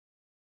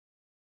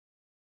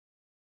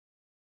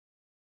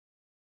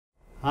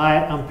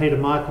Hi, I'm Peter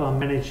Michael. I'm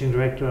Managing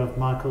Director of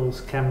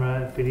Michael's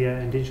Camera, Video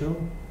and Digital.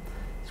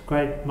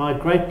 It's my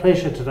great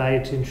pleasure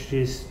today to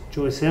introduce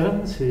Joyce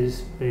Evans,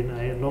 who's been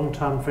a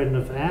long-time friend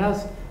of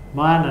ours,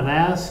 mine and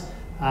ours,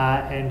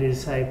 and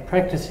is a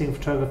practicing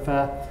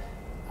photographer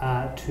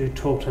to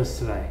talk to us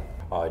today.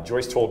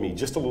 Joyce told me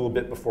just a little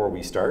bit before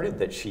we started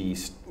that she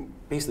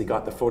basically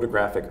got the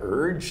photographic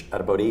urge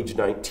at about age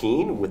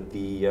 19 with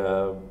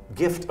the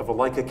gift of a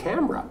Leica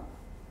camera.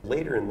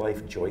 Later in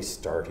life, Joyce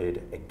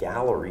started a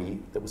gallery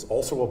that was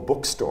also a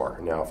bookstore.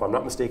 Now, if I'm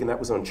not mistaken, that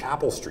was on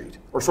Church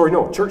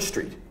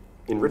Street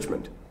in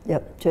Richmond.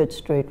 Yep, Church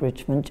Street,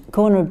 Richmond.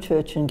 Corner of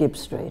Church and Gibb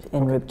Street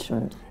in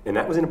Richmond. And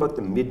that was in about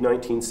the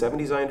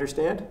mid-1970s, I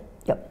understand?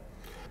 Yep.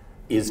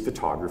 Is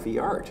photography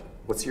art?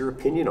 What's your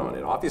opinion on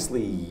it?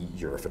 Obviously,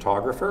 you're a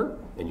photographer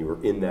and you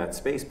were in that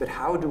space, but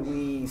how do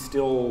we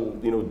still,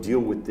 deal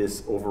with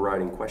this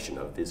overriding question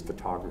of, is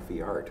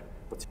photography art?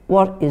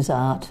 What is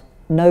art?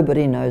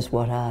 Nobody knows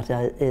what art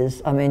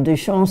is. I mean,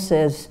 Duchamp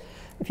says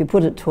if you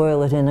put a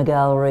toilet in a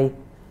gallery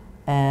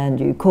and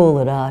you call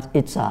it art,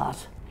 it's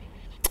art.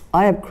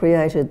 I have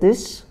created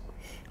this.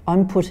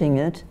 I'm putting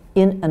it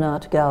in an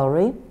art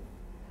gallery.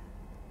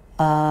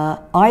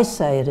 I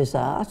say it is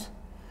art.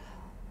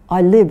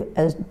 I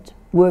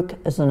work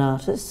as an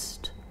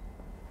artist,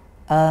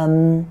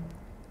 and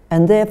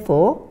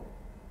therefore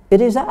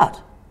it is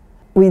art.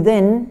 We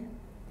then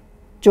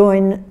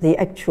join the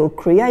actual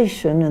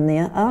creation and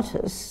the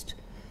artist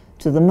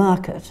to the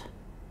market,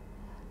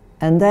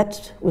 and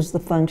that was the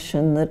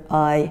function that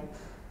I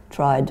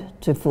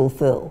tried to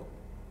fulfill.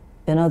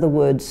 In other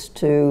words,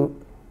 to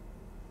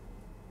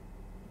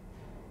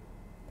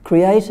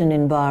create an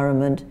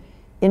environment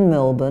in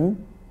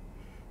Melbourne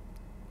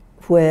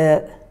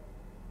where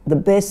the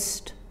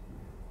best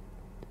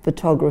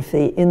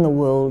photography in the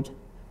world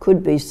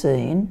could be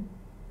seen,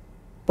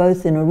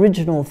 both in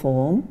original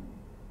form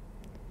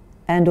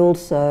and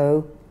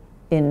also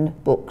in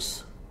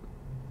books,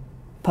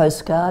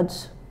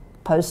 postcards,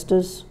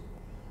 posters,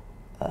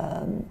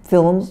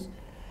 films.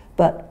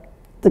 But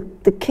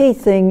the key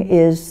thing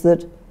is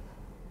that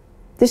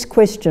this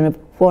question of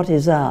what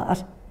is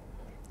art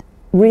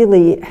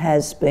really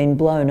has been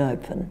blown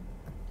open.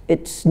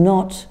 It's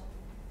not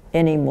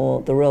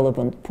anymore the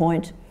relevant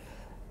point.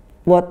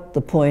 What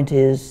the point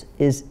is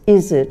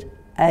it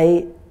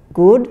A,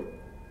 good,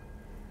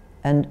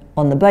 and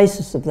on the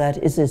basis of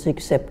that, is it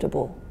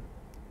acceptable?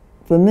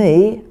 For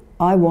me,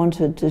 I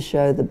wanted to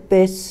show the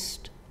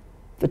best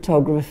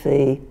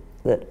photography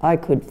that I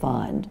could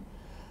find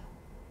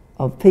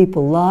of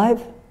people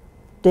live,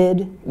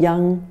 dead,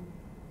 young,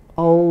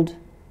 old,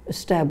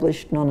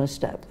 established,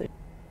 non-established.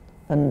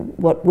 And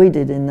what we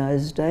did in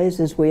those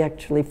days is we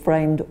actually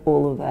framed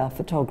all of our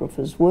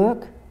photographers'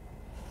 work,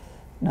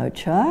 no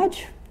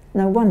charge.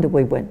 No wonder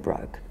we went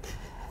broke.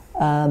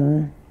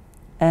 And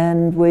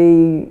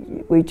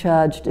we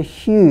charged a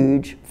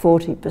huge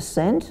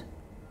 40%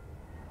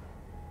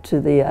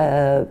 to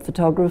the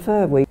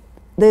photographer.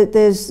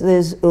 There's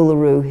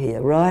Uluru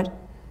here, right?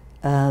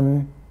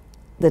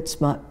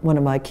 That's one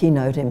of my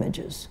keynote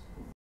images.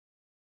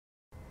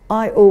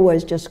 I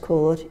always just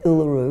call it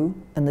Uluru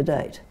and the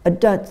date. I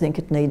don't think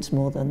it needs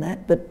more than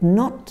that, but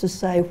not to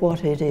say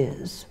what it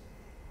is,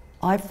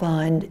 I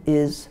find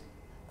is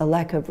a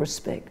lack of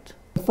respect.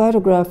 The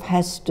photograph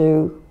has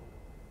to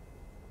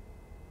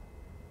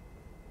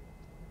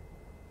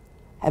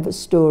have a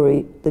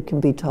story that can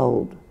be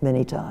told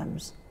many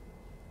times,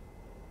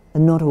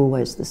 and not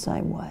always the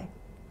same way.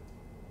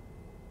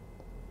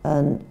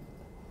 And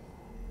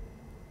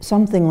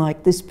something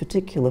like this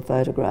particular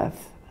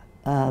photograph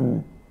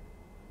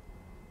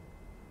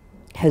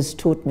has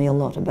taught me a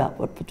lot about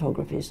what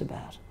photography is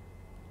about.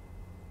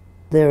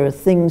 There are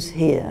things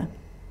here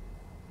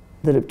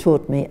that have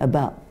taught me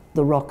about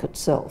the rock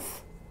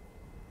itself.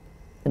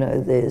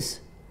 There's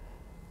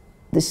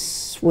this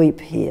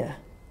sweep here.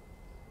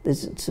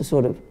 It's a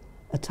sort of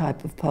a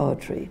type of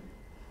poetry.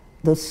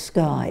 The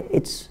sky,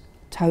 it's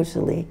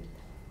totally,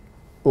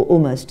 or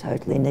almost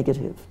totally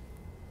negative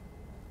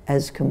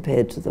as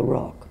compared to the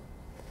rock.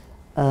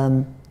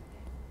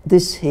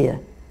 This here,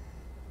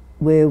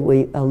 where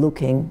we are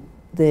looking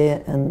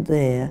there and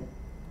there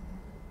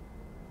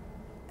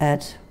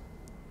at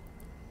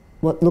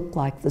what look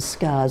like the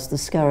scars, the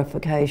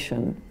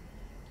scarification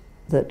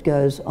that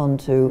goes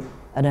onto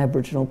an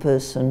Aboriginal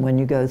person when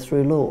you go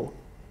through law.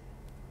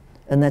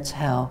 And that's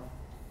how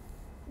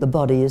the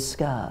body is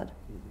scarred.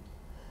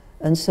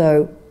 And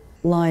so,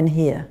 line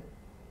here,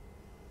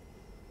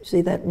 see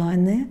that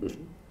line there?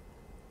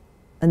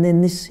 And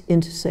then this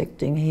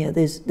intersecting here,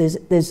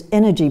 there's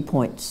energy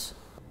points.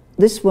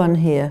 This one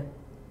here,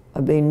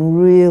 I've been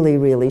really,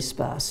 really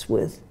sparse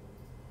with.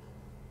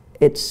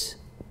 It's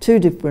 2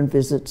 different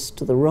visits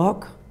to the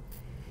rock,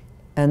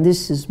 and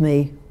this is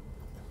me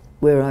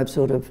where I've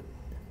sort of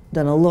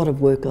done a lot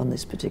of work on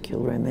this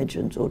particular image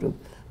and sort of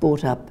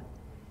brought up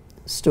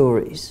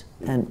stories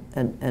and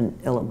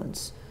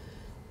elements.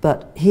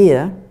 But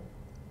here,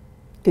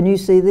 can you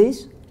see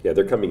these? Yeah,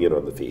 they're coming in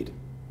on the feed.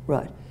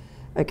 Right,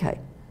 okay.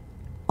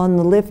 On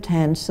the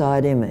left-hand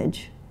side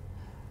image,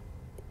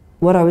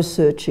 what I was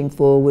searching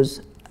for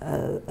was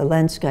a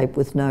landscape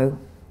with no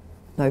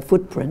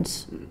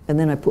footprints, and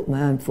then I put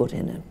my own foot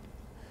in it,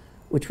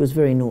 which was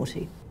very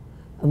naughty.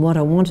 And what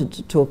I wanted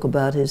to talk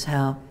about is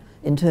how,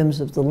 in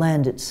terms of the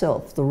land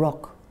itself, the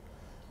rock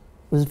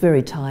was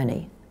very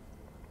tiny.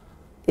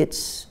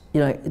 It's, you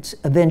know, it's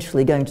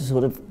eventually going to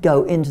sort of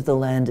go into the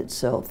land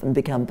itself and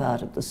become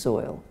part of the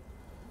soil.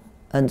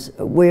 And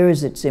where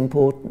is its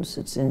importance?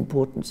 Its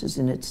importance is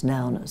in its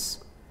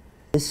nowness.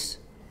 This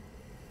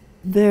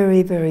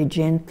very, very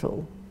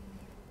gentle,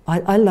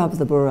 I love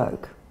the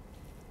Baroque.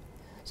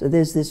 So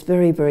there's this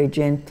very, very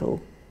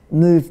gentle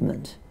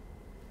movement,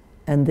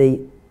 and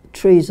the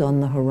trees on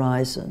the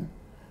horizon,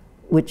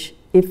 which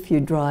if you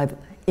drive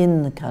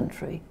in the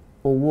country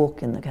or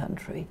walk in the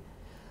country,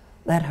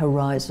 that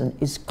horizon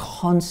is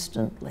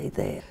constantly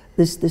there.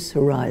 This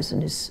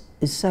horizon is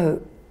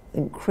so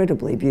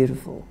incredibly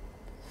beautiful.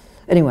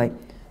 Anyway,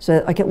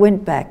 so I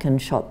went back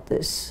and shot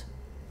this,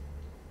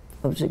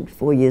 obviously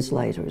 4 years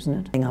later,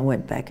 isn't it? I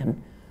went back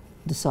and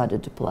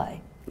decided to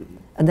play.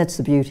 And that's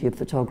the beauty of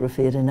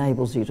photography, it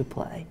enables you to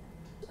play.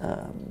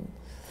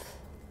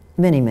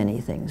 Many, many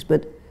things,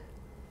 but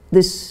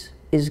this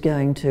is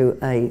going to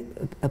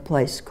a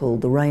place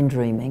called the Rain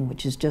Dreaming,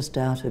 which is just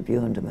out of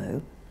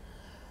Uluru.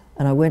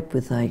 And I went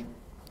with a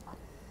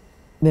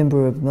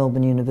member of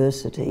Melbourne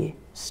University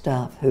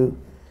staff who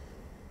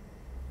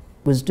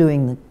was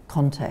doing the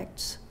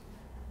contacts,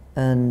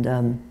 and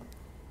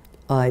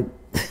I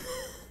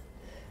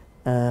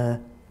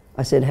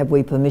said, have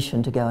we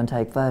permission to go and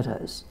take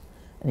photos?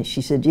 And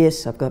she said,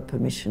 yes, I've got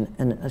permission.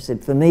 And I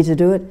said, for me to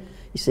do it?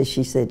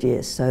 She said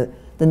yes. So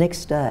the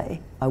next day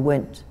I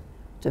went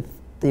to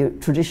the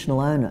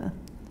traditional owner,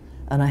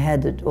 and I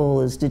had it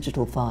all as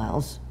digital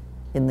files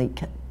in the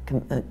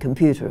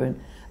computer,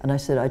 and I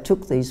said, I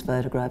took these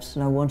photographs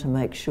and I want to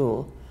make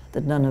sure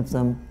that none of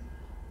them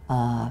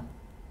are,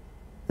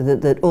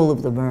 that all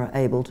of them are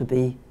able to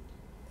be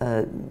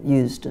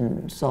used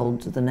and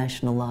sold to the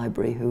National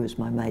Library, who is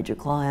my major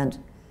client,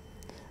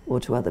 or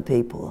to other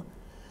people.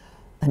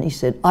 And he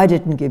said, I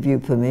didn't give you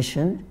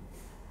permission.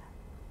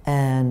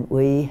 And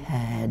we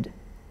had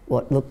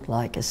what looked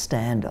like a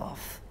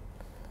standoff.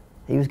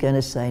 He was going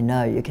to say,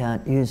 no, you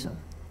can't use them.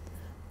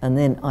 And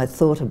then I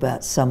thought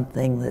about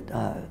something that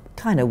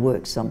kind of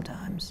works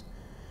sometimes.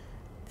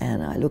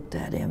 And I looked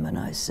at him and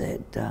I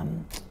said,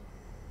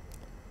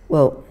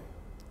 well,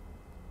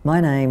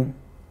 my name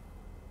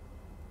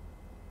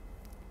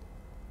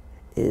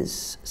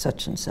is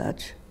such and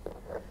such,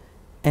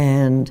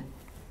 and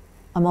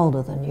I'm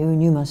older than you,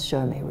 and you must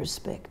show me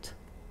respect.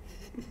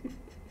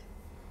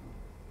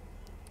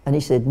 And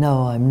he said,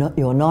 no, I'm not,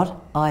 you're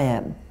not, I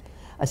am.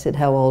 I said,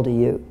 how old are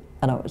you?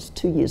 And I was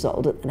 2 years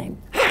older than him.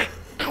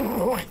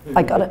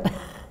 I got it.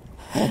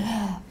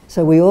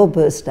 So we all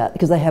burst out,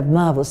 because they have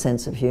marvellous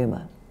sense of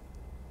humour.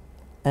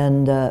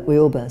 And we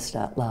all burst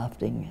out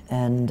laughing,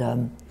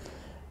 and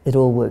it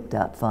all worked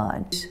out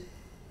fine. These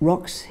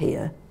rocks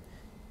here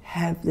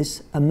have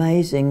this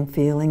amazing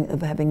feeling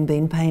of having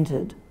been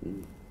painted.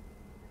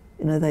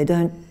 You know, they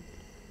don't,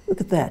 look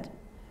at that.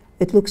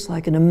 It looks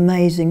like an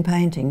amazing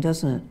painting,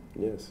 doesn't it?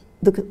 Yes.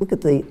 Look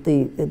at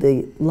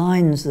the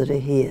lines that are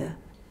here,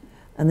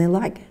 and they're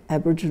like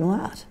Aboriginal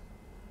art.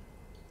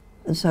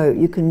 And so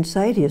you can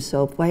say to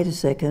yourself, wait a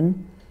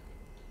second,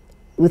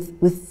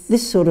 with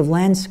this sort of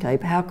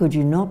landscape, how could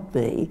you not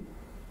be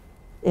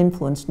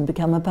influenced and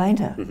become a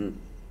painter? Mm-hmm.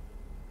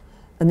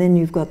 And then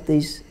you've got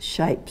these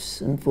shapes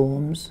and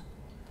forms,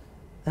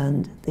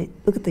 and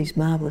look at these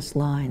marvellous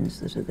lines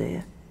that are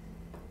there.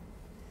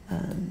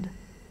 And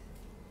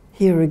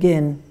here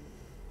again,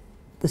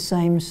 the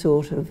same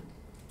sort of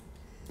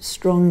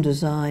strong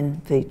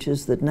design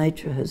features that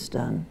nature has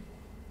done.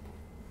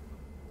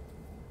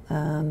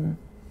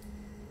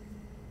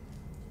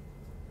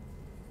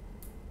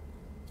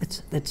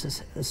 That's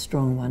a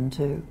strong one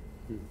too.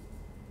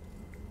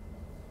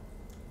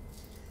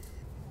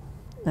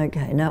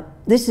 Okay, now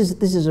this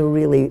is a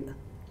really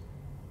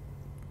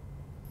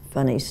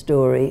funny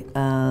story.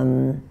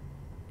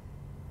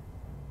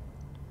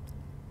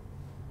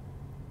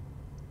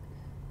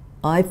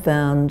 I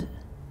found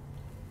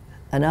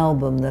an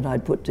album that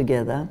I'd put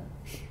together,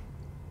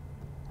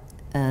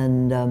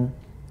 and in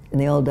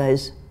the old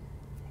days,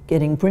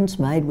 getting prints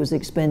made was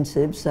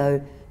expensive,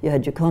 so you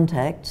had your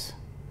contacts.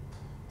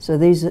 So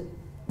these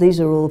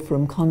are all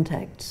from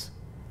contacts,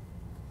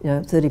 you know,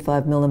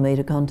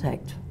 35mm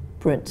contact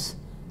prints,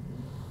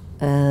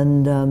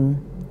 and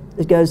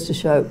it goes to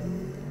show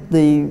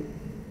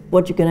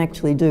what you can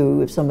actually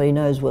do if somebody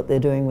knows what they're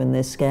doing when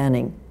they're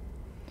scanning.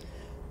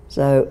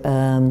 So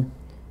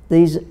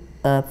these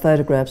are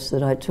photographs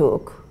that I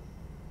took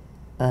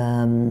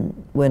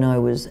when I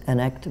was an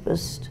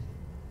activist,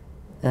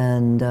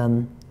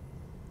 and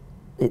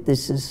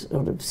this is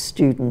sort of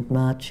student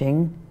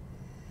marching,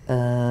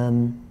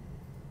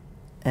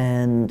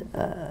 and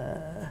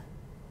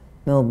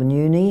Melbourne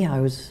Uni, I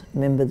was a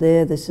member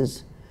there. This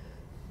is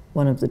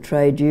one of the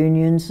trade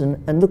unions,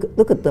 and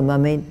look at them. I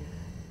mean,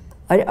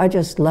 I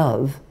just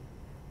love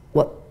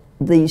what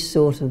these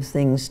sort of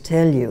things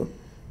tell you.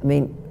 I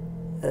mean,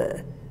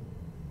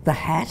 the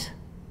hat,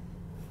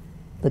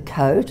 the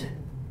coat,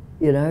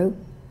 you know,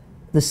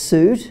 the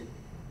suit.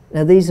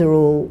 Now these are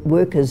all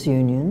workers'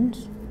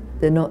 unions.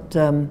 They're not,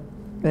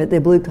 they're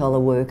blue-collar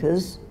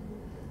workers,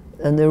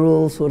 and they're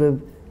all sort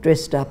of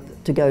dressed up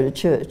to go to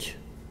church.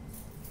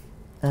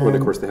 And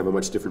of course they have a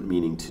much different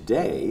meaning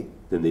today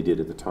than they did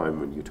at the time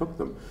when you took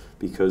them,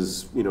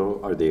 because, you know,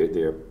 are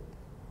they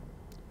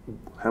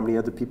how many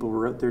other people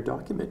were out there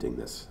documenting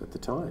this at the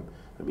time?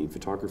 I mean,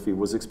 photography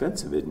was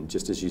expensive, and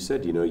just as you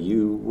said, you know,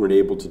 you weren't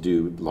able to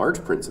do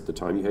large prints at the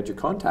time. You had your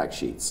contact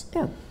sheets.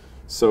 Yeah.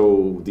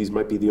 So these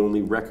might be the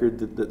only record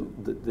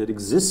that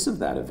exists of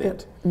that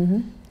event. Yep.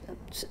 Mm-hmm.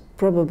 It's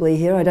probably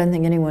here. I don't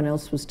think anyone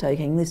else was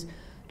taking this.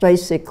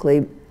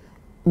 Basically,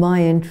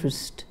 my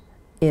interest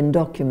in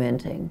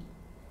documenting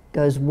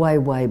goes way,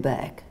 way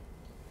back.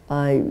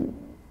 I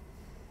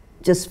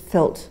just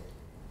felt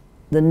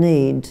the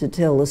need to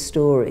tell a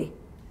story.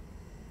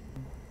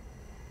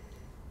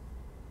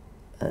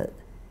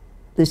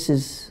 This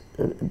is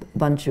a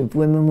bunch of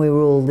women. We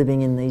were all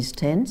living in these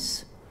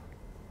tents.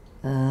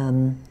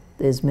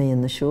 There's me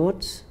in the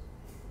shorts.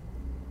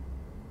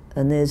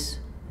 And there's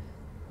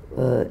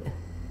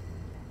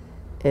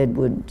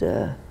Edward,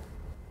 oh,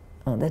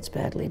 that's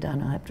badly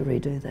done. I have to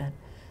redo that.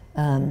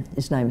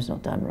 His name's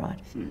not done right.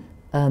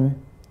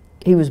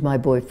 He was my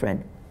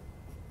boyfriend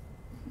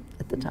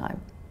at the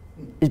time.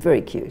 He's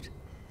very cute.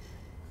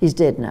 He's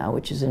dead now,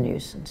 which is a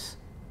nuisance.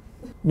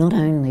 Not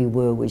only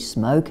were we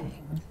smoking,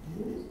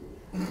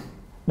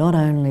 not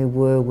only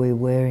were we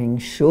wearing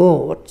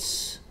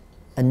shorts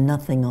and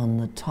nothing on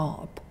the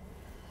top,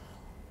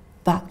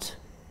 but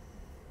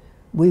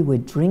we were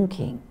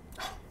drinking.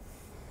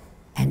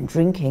 And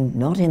drinking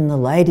not in the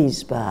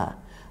ladies' bar.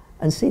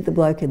 And see the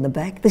bloke in the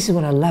back? This is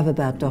what I love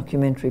about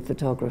documentary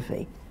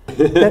photography.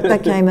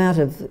 that came out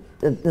of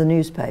the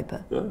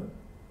newspaper. Yeah.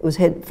 It was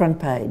front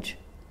page.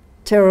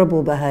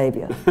 Terrible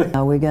behaviour.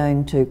 Now we're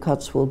going to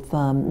Cotswold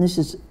Farm. This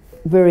is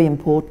very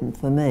important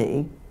for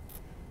me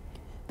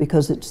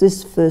because it's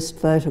this first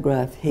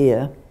photograph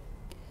here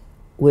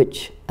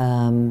which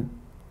I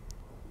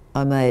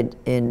made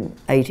in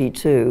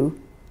 '82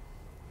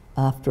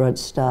 after I'd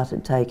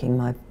started taking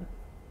my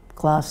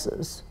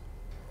classes.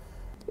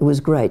 It was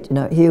great. You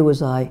know, here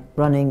was I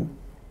running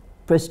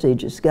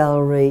prestigious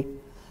gallery,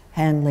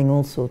 handling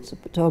all sorts of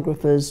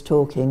photographers,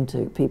 talking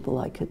to people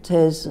like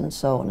Cortez and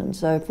so on and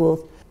so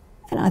forth.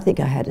 And I think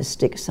I had a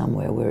stick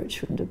somewhere where it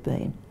shouldn't have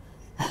been.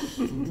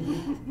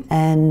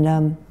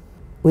 And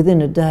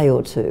within a day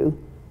or two,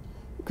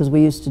 because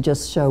we used to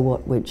just show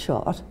what we'd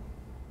shot,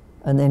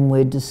 and then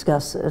we'd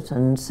discuss it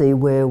and see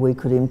where we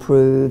could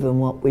improve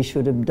and what we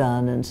should have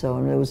done and so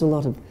on. There was a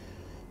lot of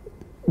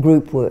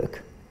group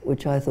work,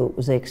 which I thought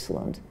was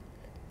excellent.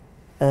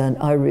 And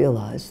I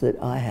realised that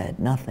I had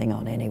nothing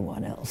on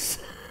anyone else.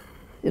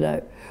 You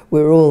know,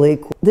 we're all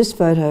equal. This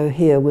photo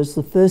here was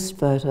the first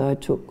photo I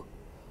took,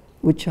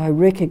 which I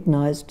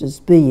recognised as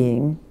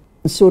being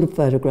the sort of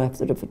photograph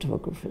that a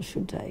photographer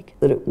should take.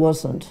 That it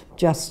wasn't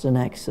just an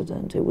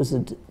accident, it was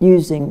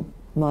using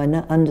my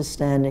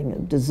understanding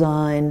of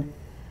design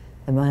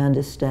and my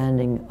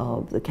understanding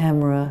of the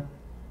camera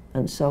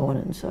and so on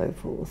and so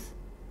forth.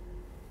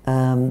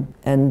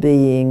 And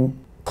being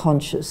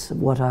conscious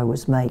of what I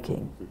was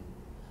making.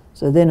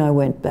 So then I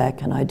went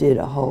back and I did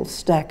a whole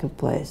stack of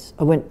plays.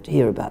 I went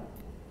here about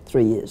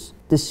 3 years.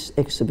 This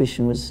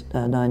exhibition was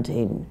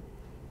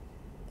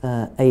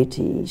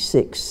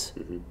 1986,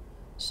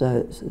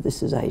 so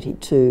this is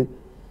 82.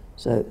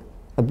 So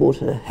I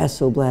bought a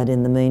Hasselblad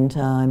in the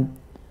meantime,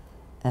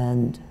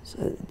 and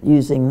so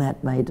using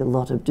that made a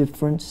lot of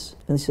difference.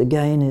 And this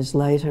again is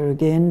later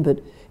again, but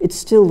it's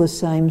still the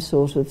same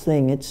sort of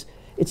thing. It's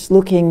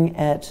looking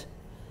at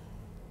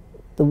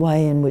the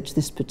way in which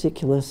this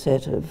particular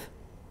set of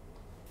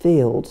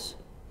fields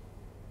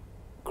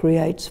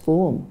creates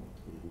form,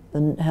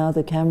 and how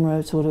the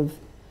camera sort of,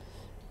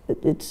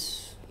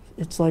 it's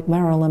like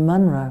Marilyn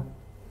Monroe.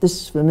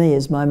 This for me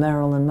is my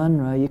Marilyn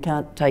Monroe. You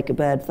can't take a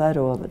bad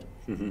photo of it.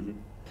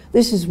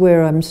 This is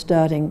where I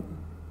started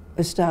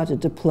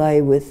to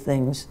play with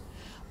things.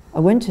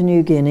 I went to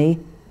New Guinea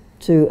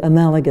to a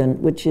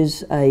Mulligan, which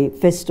is a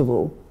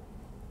festival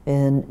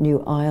in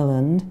New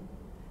Ireland,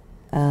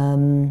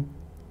 and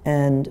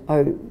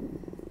I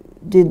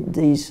did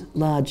these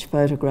large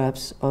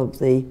photographs of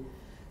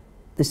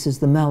this is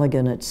the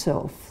Mulligan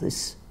itself,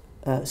 this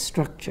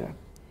structure.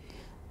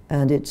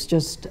 And it's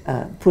just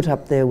put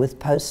up there with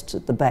posts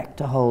at the back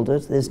to hold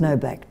it. There's no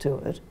back to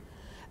it.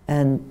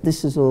 And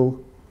this is all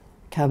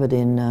covered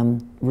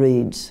in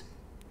reeds,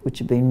 which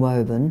have been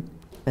woven.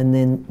 And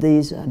then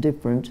these are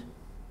different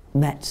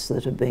mats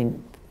that have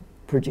been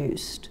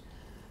produced.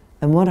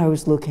 And what I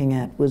was looking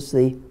at was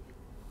the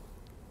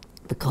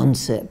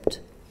concept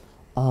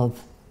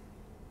of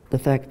the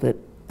fact that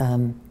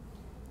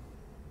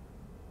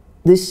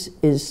this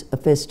is a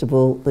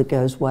festival that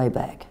goes way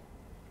back,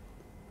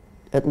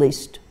 at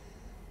least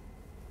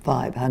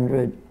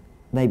 500,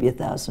 maybe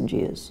 1,000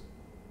 years.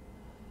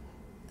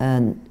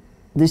 And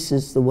this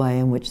is the way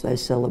in which they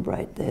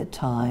celebrate their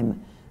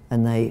time,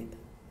 and they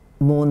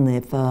mourn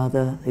their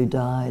father who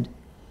died,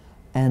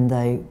 and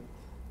they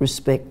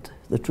respect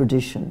the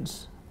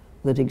traditions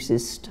that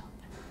exist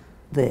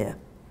there.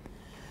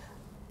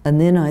 And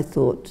then I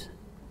thought,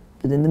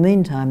 but in the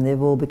meantime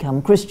they've all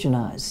become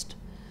Christianized.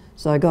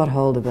 So I got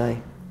hold of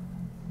a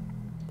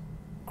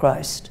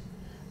Christ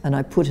and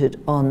I put it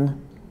on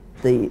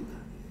the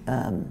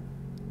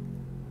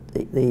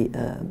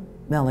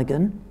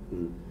Mulligan,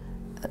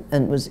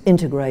 and was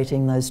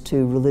integrating those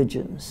two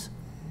religions.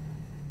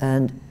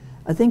 And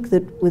I think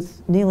that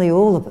with nearly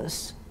all of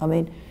us, I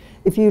mean,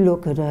 if you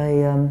look at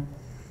an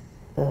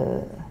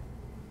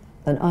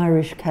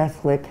Irish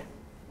Catholic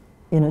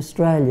in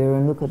Australia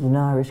and look at an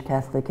Irish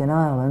Catholic in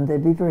Ireland,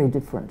 they'd be very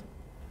different.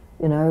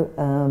 You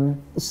know,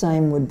 the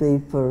same would be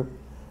for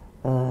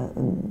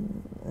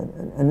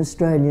an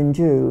Australian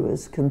Jew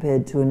as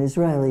compared to an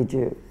Israeli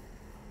Jew.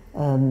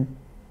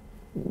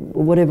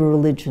 Whatever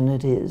religion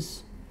it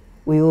is,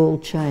 we all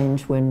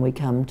change when we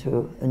come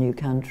to a new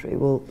country.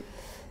 Well,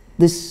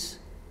 this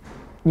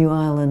New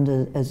Ireland,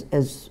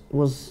 as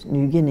was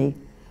New Guinea,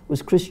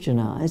 was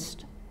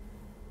Christianized,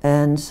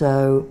 and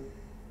so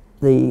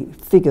the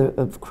figure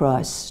of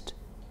Christ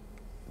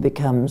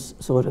becomes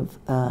sort of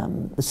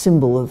a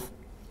symbol of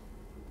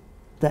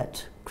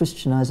that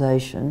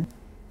Christianization.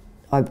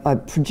 I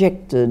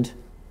projected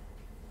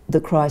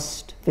the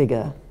Christ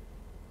figure.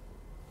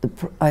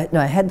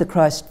 I had the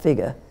Christ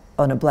figure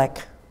on a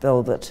black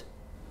velvet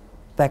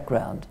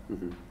background,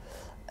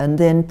 and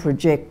then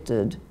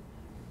projected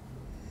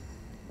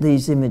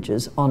these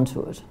images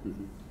onto it.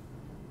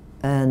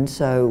 And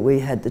so we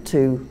had the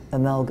two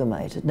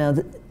amalgamated. Now,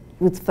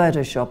 with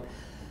Photoshop,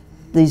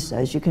 these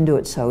days you can do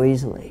it so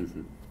easily.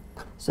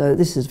 So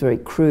this is very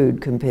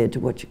crude compared to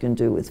what you can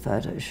do with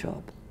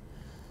Photoshop.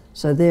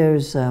 So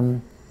there's the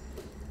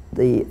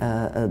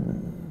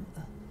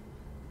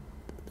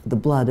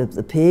blood of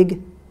the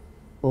pig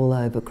all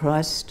over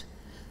Christ.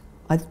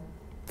 I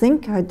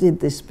think I did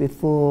this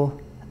before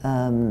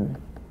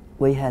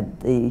we had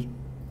the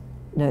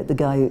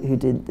guy who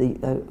did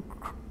the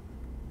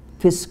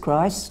Piss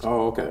Christ.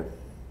 Oh, okay.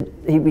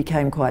 He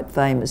became quite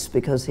famous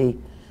because he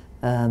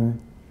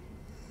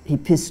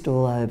pissed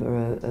all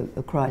over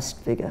a Christ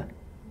figure,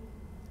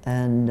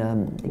 and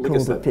he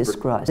called it Piss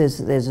Christ.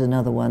 There's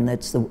another one,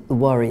 that's the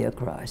Warrior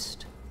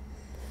Christ.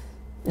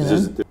 You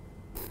know?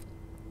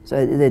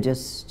 So they're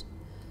just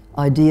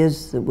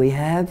ideas that we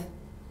have.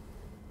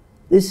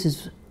 This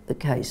is a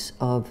case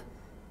of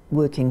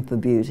working for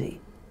beauty.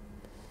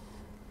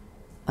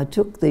 I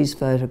took these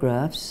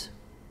photographs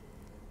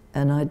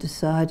and I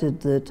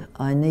decided that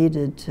I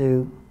needed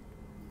to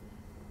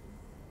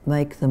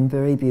make them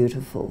very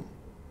beautiful.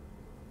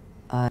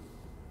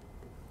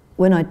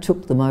 When I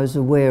took them, I was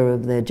aware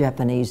of their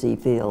Japanesey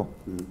feel.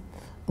 And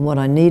what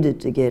I needed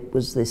to get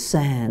was this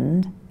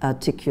sand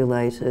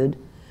articulated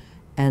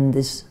and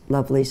this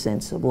lovely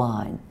sense of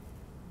line.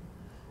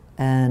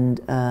 And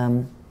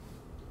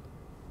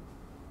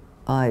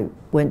I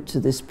went to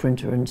this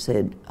printer and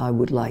said I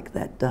would like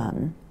that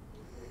done,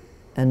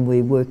 and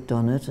we worked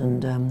on it,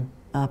 and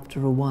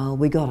after a while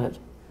we got it.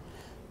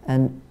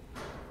 And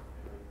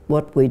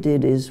what we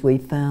did is we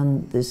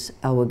found this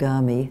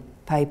awagami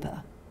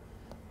paper,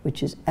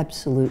 which is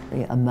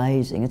absolutely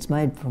amazing. It's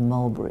made from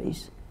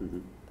mulberries,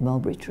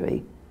 mulberry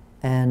tree,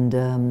 and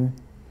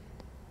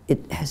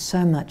it has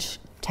so much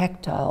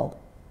tactile.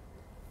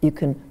 You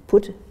can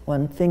put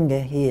one finger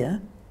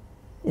here,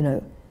 you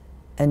know,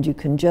 and you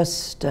can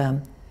just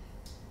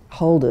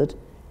hold it,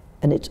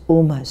 and it's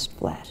almost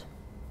flat.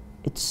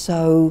 It's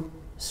so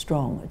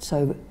strong. It's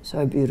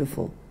so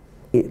beautiful.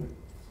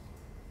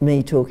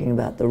 Me talking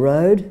about the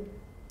road.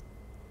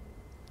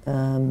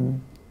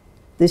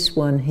 This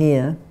one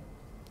here,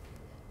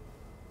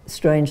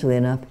 strangely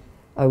enough,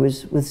 I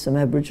was with some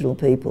Aboriginal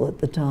people at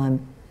the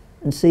time,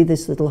 and see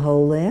this little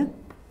hole there?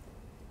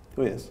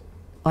 Oh yes.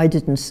 I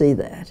didn't see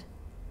that,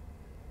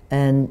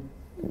 and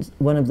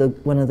one of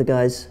the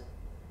guys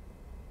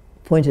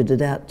pointed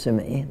it out to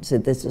me and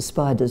said, "There's a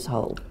spider's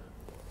hole."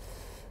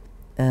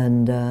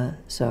 And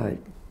so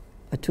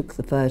I took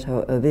the photo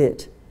of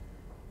it,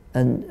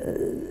 and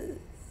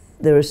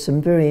there are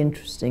some very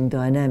interesting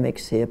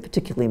dynamics here,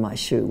 particularly my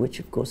shoe, which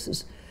of course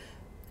is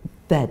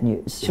bad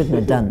news. Shouldn't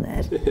have done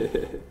that.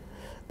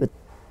 But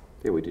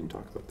yeah, we didn't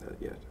talk about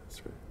that yet.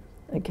 That's right.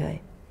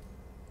 Okay,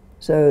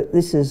 so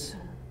this is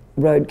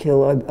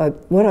Roadkill.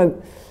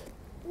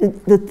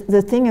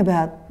 The thing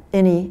about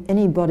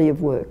any body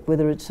of work,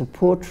 whether it's a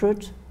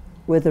portrait,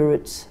 whether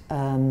it's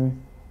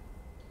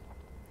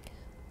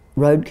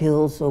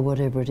roadkills or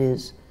whatever it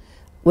is,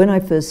 when I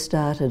first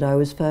started, I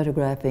was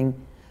photographing,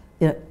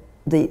 you know,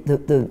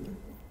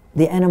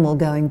 the animal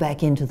going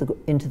back into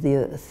the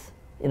earth,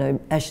 you know,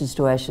 ashes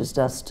to ashes,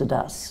 dust to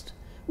dust,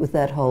 with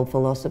that whole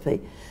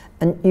philosophy.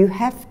 And you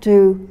have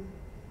to,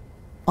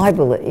 I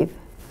believe,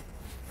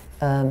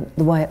 the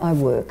way I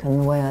work and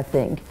the way I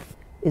think,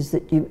 is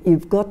that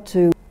you've got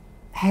to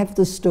have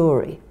the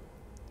story,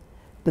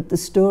 but the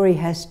story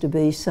has to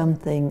be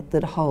something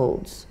that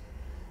holds.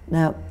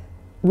 Now,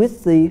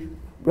 with the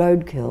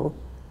roadkill,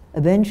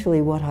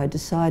 eventually what I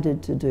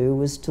decided to do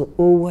was to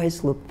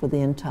always look for the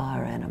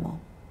entire animal,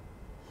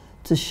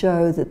 to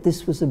show that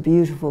this was a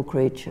beautiful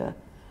creature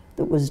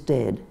that was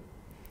dead.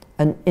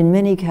 And in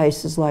many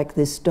cases, like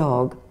this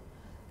dog,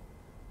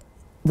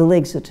 the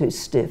legs are too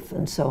stiff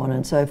and so on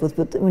and so forth.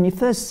 But when you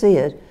first see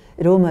it,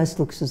 it almost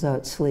looks as though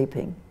it's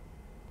sleeping.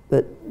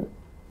 But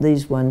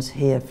these ones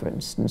here, for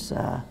instance,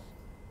 are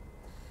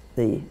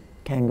the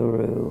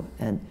kangaroo.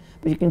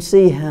 But you can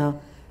see how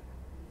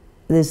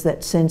there's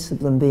that sense of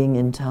them being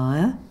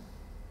entire.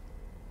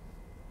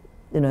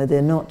 You know,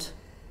 they're not,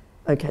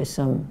 okay,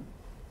 some,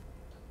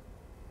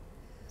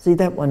 see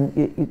that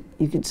one,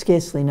 you could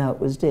scarcely know it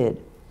was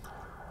dead.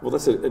 Well,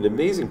 that's an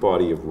amazing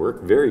body of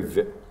work.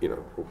 You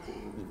know,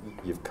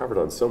 you've covered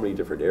on so many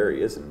different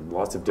areas and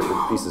lots of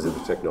different pieces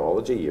of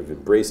technology. You've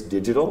embraced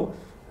digital,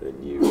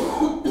 and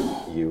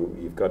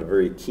you've got a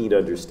very keen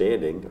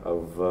understanding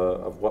of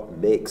what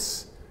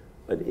makes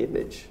an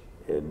image.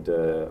 And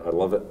I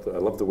love it. I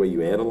love the way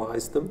you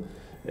analyze them,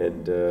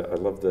 and I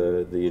love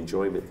the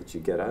enjoyment that you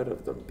get out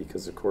of them,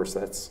 because of course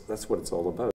that's what it's all about.